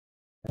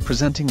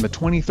Presenting the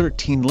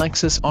 2013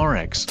 Lexus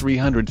RX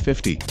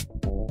 350.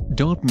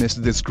 Don't miss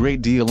this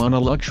great deal on a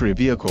luxury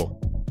vehicle.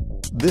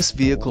 This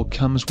vehicle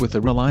comes with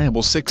a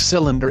reliable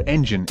 6-cylinder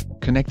engine,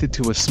 connected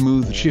to a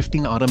smooth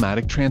shifting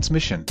automatic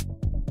transmission.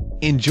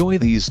 Enjoy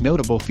these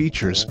notable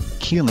features: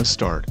 keyless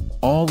start,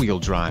 all-wheel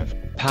drive,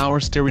 power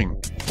steering,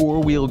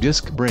 4-wheel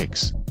disc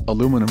brakes,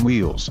 aluminum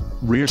wheels,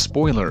 rear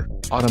spoiler,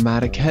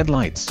 automatic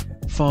headlights,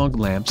 fog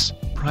lamps,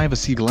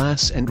 privacy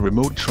glass and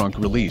remote trunk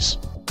release.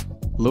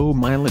 Low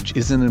mileage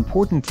is an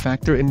important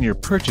factor in your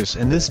purchase,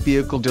 and this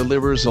vehicle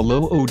delivers a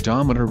low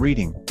odometer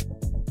reading.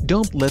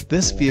 Don't let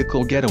this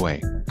vehicle get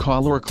away.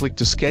 Call or click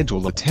to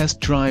schedule a test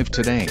drive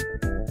today.